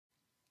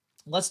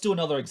Let's do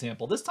another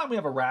example. This time we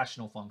have a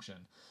rational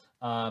function.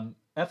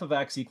 F of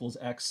x equals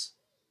x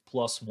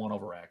plus 1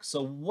 over x.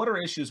 So what are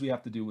issues we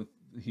have to do with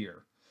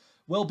here?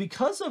 Well,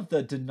 because of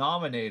the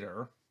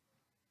denominator,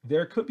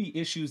 there could be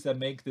issues that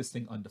make this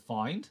thing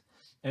undefined.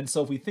 And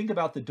so if we think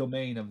about the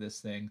domain of this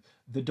thing,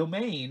 the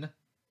domain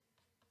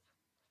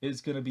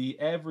is going to be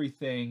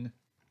everything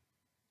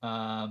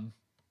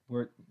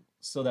where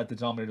so that the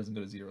denominator doesn't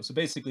go to 0. So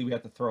basically we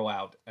have to throw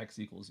out x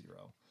equals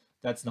 0.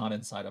 That's not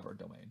inside of our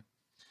domain.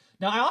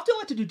 Now, I often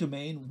like to do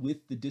domain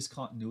with the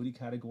discontinuity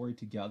category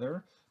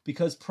together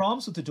because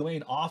problems with the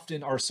domain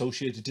often are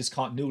associated to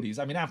discontinuities.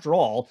 I mean, after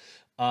all,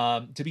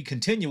 to be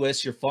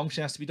continuous, your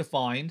function has to be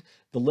defined,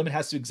 the limit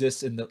has to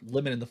exist, and the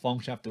limit and the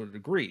function have to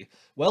agree.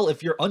 Well,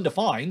 if you're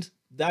undefined,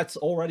 that's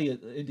already an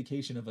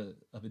indication of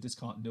a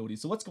discontinuity.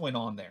 So what's going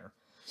on there?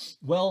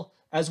 Well,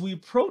 as we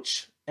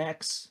approach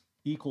x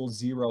equals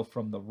 0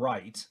 from the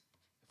right,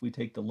 if we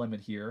take the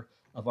limit here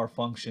of our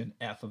function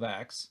f of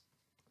x,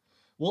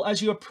 well,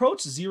 as you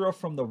approach 0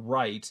 from the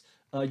right,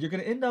 you're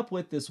going to end up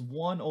with this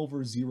 1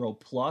 over 0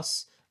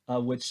 plus,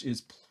 which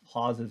is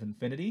positive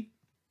infinity.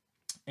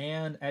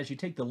 And as you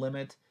take the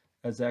limit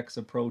as x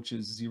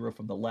approaches 0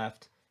 from the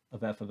left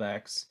of f of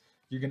x,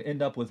 you're going to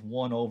end up with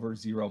 1 over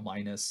 0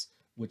 minus,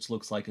 which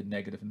looks like a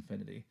negative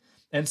infinity.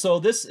 And so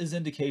this is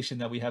indication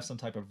that we have some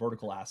type of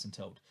vertical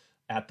asymptote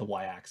at the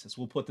y-axis.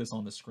 We'll put this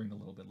on the screen a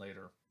little bit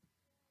later.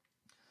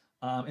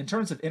 In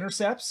terms of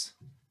intercepts,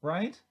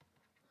 right?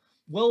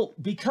 Well,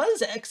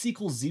 because x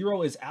equals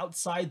 0 is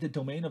outside the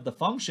domain of the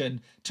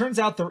function, turns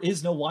out there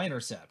is no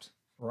y-intercept,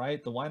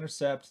 right? The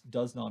y-intercept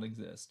does not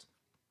exist.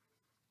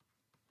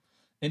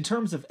 In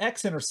terms of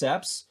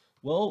x-intercepts,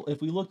 well,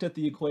 if we looked at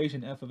the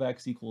equation f of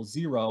x equals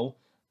 0,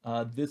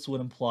 this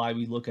would imply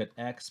we look at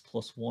x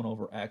plus 1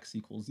 over x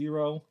equals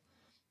 0.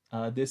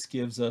 This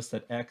gives us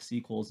that x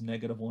equals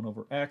negative 1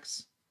 over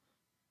x.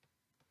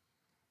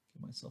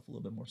 Give myself a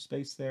little bit more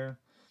space there.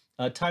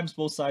 Times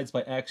both sides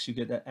by x, you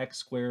get that x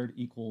squared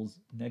equals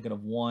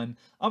negative 1.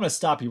 I'm going to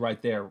stop you right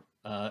there.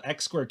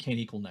 X squared can't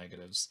equal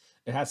negatives.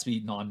 It has to be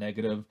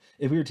non-negative.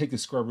 If we were to take the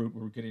square root,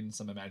 we're getting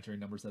some imaginary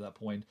numbers at that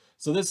point.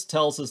 So this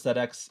tells us that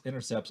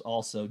x-intercepts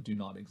also do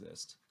not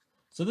exist.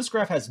 So this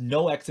graph has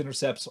no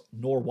x-intercepts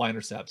nor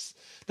y-intercepts.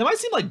 That might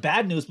seem like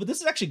bad news, but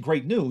this is actually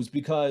great news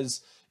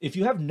because if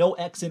you have no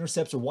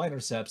x-intercepts or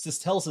y-intercepts, this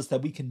tells us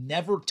that we can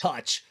never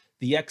touch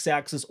the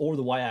x-axis or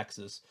the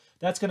y-axis.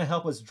 That's going to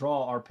help us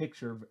draw our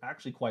picture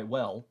actually quite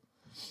well.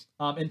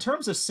 In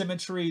terms of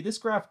symmetry, this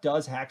graph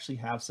does actually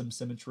have some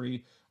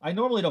symmetry. I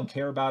normally don't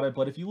care about it,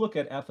 but if you look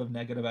at f of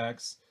negative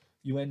x,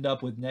 you end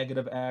up with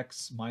negative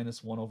x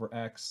minus 1 over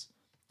x,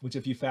 which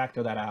if you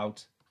factor that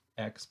out,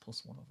 x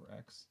plus 1 over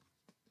x,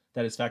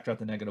 that is factor out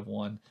the negative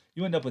 1,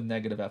 you end up with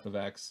negative f of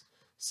x.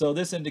 So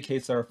this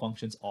indicates that our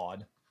function's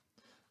odd.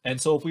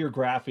 And so if we were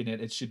graphing it,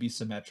 it should be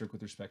symmetric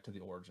with respect to the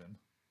origin.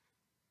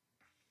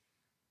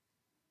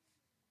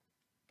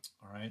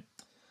 All right.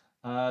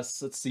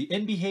 So let's see.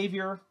 In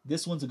behavior,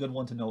 this one's a good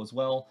one to know as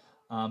well.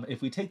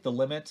 If we take the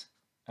limit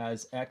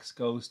as x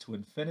goes to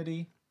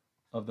infinity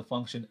of the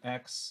function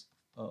x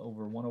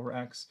over 1 over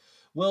x,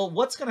 well,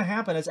 what's going to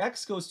happen as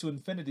x goes to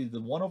infinity,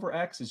 the 1 over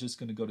x is just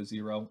going to go to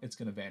 0. It's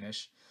going to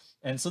vanish.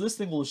 And so this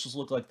thing will just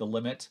look like the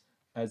limit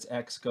as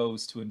x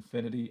goes to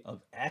infinity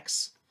of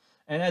x.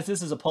 And as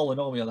this is a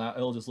polynomial, now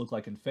it'll just look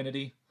like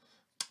infinity.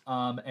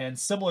 And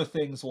similar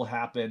things will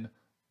happen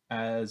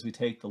as we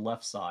take the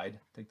left side,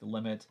 take the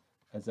limit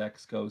as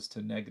x goes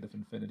to negative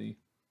infinity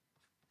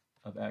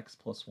of x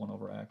plus 1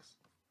 over x.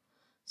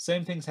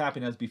 Same things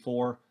happen as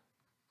before.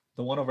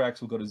 The 1 over x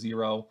will go to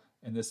 0,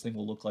 and this thing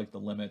will look like the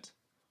limit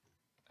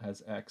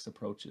as x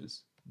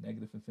approaches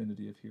negative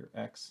infinity of here,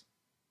 x.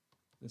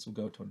 This will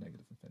go to a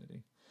negative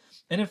infinity.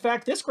 And in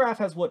fact, this graph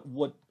has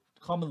what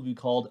commonly be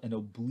called an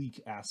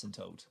oblique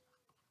asymptote.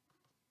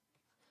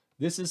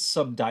 This is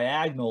some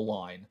diagonal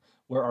line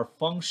where our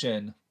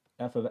function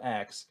f of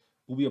x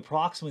will be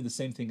approximately the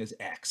same thing as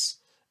x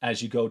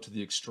as you go to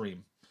the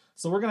extreme.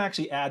 So we're going to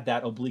actually add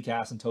that oblique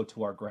asymptote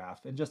to our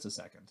graph in just a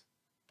second.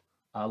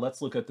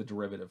 Let's look at the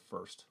derivative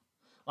first.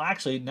 Well,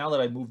 actually, now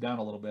that I moved down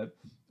a little bit,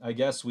 I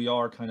guess we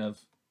are kind of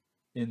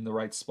in the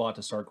right spot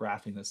to start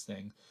graphing this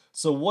thing.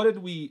 So what did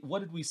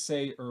we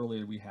say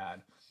earlier we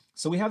had?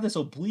 So we have this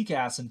oblique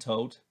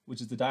asymptote,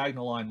 which is the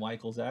diagonal line y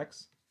equals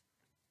x.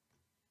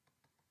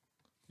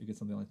 We get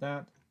something like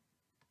that.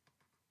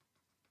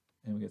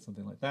 And we get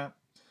something like that.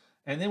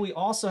 And then we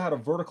also had a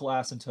vertical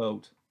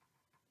asymptote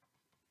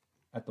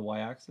at the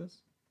y-axis.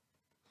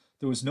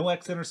 There was no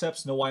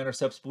x-intercepts, no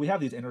y-intercepts, but we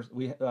have these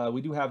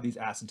we do have these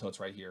asymptotes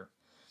right here.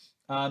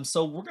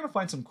 So we're going to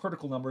find some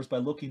critical numbers by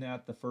looking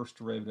at the first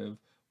derivative.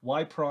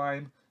 Y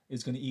prime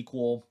is going to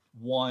equal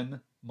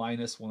 1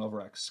 minus 1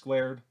 over x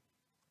squared.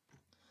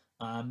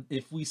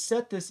 If we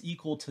set this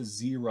equal to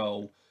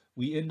 0,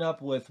 we end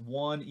up with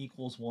 1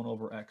 equals 1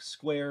 over x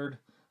squared,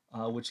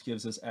 which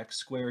gives us x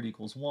squared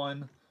equals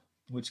 1,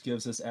 which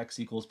gives us x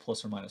equals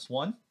plus or minus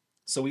 1.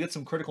 So we get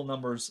some critical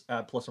numbers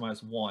at plus or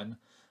minus 1.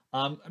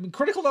 I mean,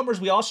 critical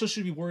numbers, we also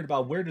should be worried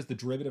about where does the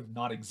derivative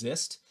not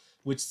exist.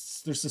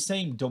 which there's the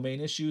same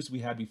domain issues we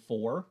had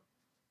before.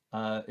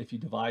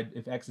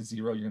 If x is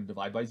 0, you're going to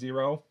divide by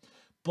 0.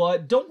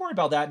 But don't worry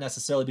about that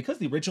necessarily. Because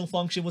the original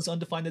function was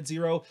undefined at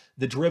 0,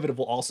 the derivative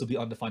will also be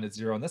undefined at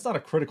 0. And that's not a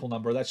critical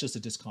number. That's just a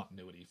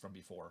discontinuity from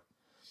before.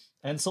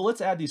 And so let's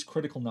add these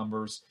critical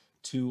numbers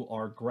to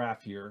our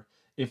graph here.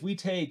 If we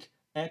take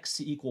x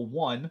to equal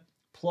 1,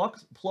 plug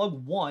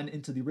 1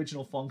 into the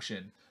original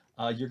function,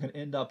 you're going to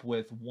end up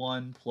with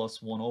 1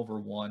 plus 1 over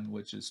 1,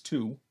 which is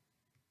 2.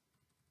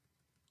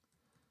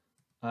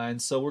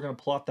 And so we're going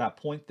to plot that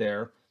point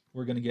there.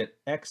 We're going to get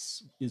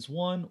x is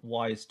 1,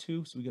 y is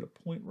 2, so we get a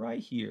point right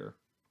here,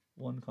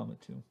 1,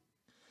 2.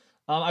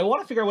 I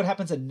want to figure out what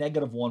happens at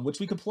 -1, which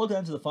we could plug that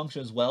into the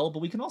function as well, but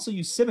we can also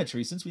use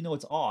symmetry. Since we know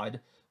it's odd,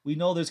 we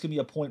know there's going to be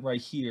a point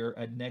right here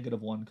at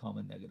 -1,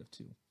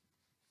 -2.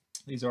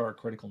 These are our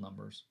critical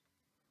numbers.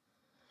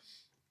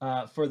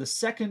 For the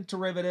second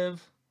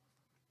derivative,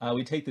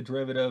 we take the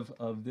derivative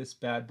of this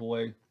bad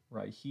boy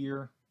right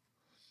here,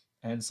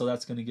 and so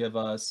that's going to give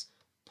us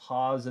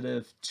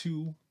positive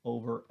 2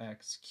 over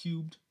x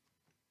cubed.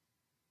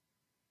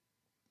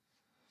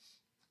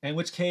 In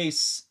which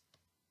case,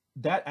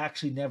 that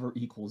actually never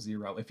equals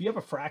 0. If you have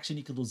a fraction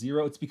equal to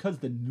 0, it's because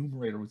the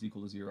numerator was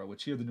equal to 0,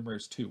 which here the numerator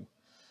is 2.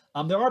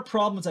 There are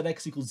problems at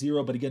x equals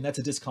 0, but again, that's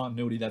a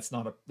discontinuity. That's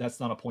not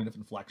a point of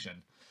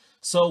inflection.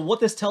 So what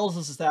this tells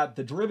us is that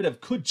the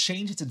derivative could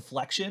change its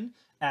inflection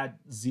at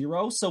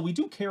 0, so we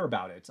do care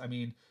about it. I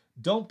mean,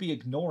 don't be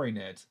ignoring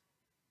it.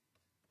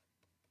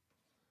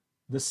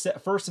 The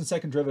first and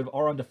second derivative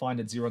are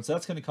undefined at 0, and so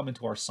that's going to come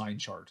into our sign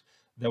chart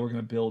that we're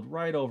going to build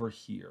right over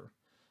here.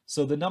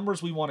 So the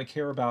numbers we want to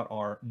care about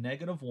are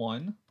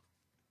 -1,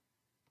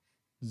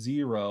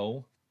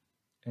 0,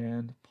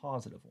 and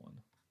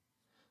 +1.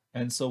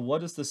 And so what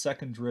does the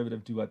second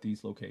derivative do at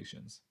these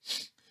locations?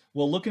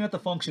 Well, looking at the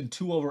function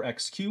 2 over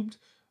x cubed,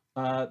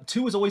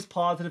 2 is always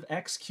positive.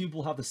 X cubed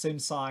will have the same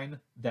sign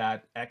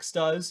that x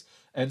does.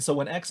 And so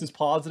when x is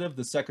positive,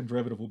 the second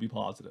derivative will be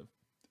positive.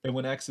 And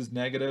when x is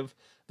negative,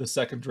 the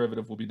second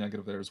derivative will be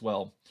negative there as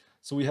well.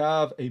 So we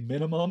have a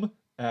minimum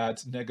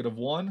at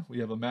 -1. We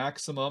have a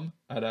maximum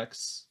at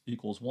x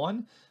equals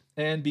 1.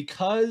 And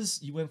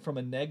because you went from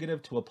a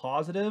negative to a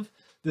positive,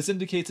 this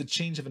indicates a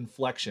change of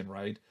inflection,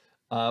 right?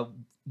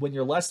 When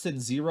you're less than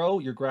 0,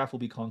 your graph will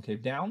be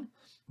concave down.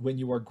 When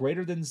you are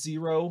greater than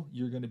 0,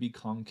 you're going to be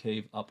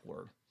concave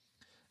upward.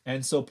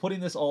 And so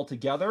putting this all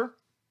together,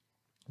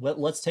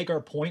 let's take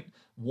our point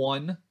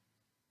 1,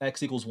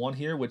 x equals 1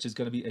 here, which is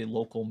going to be a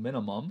local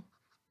minimum.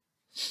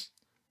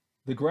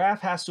 The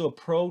graph has to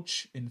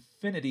approach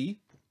infinity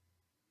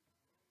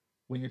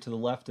when you're to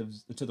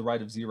the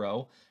right of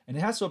 0, and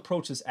it has to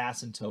approach this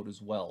asymptote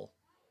as well.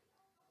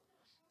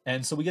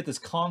 And so we get this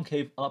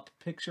concave up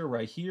picture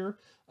right here.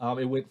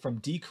 It went from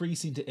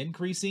decreasing to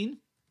increasing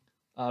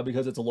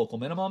because it's a local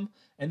minimum.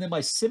 And then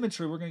by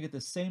symmetry, we're going to get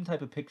the same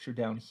type of picture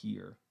down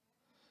here.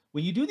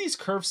 When you do these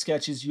curve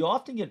sketches, you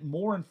often get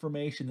more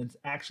information than's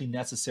actually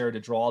necessary to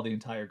draw the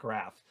entire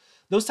graph.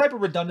 Those type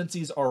of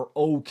redundancies are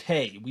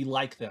okay. We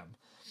like them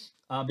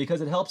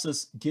because it helps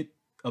us get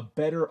a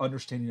better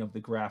understanding of the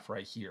graph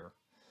right here.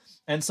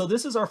 And so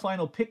this is our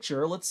final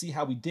picture. Let's see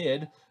how we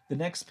did. The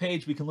next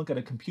page, we can look at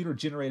a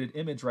computer-generated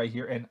image right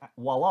here, and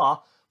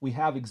voila, we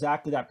have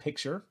exactly that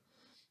picture.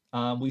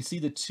 We see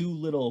the two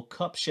little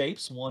cup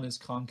shapes. One is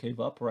concave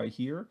up right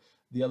here.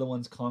 The other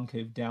one's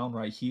concave down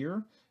right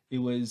here. It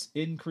was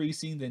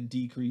increasing, then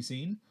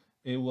decreasing.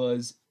 It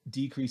was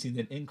decreasing,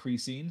 then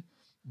increasing.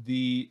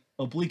 The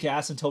oblique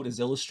asymptote is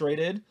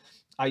illustrated.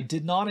 I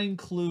did not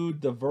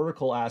include the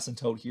vertical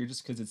asymptote here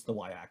just because it's the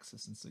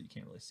y-axis, and so you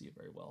can't really see it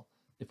very well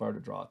if I were to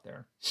draw it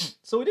there.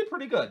 So we did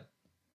pretty good.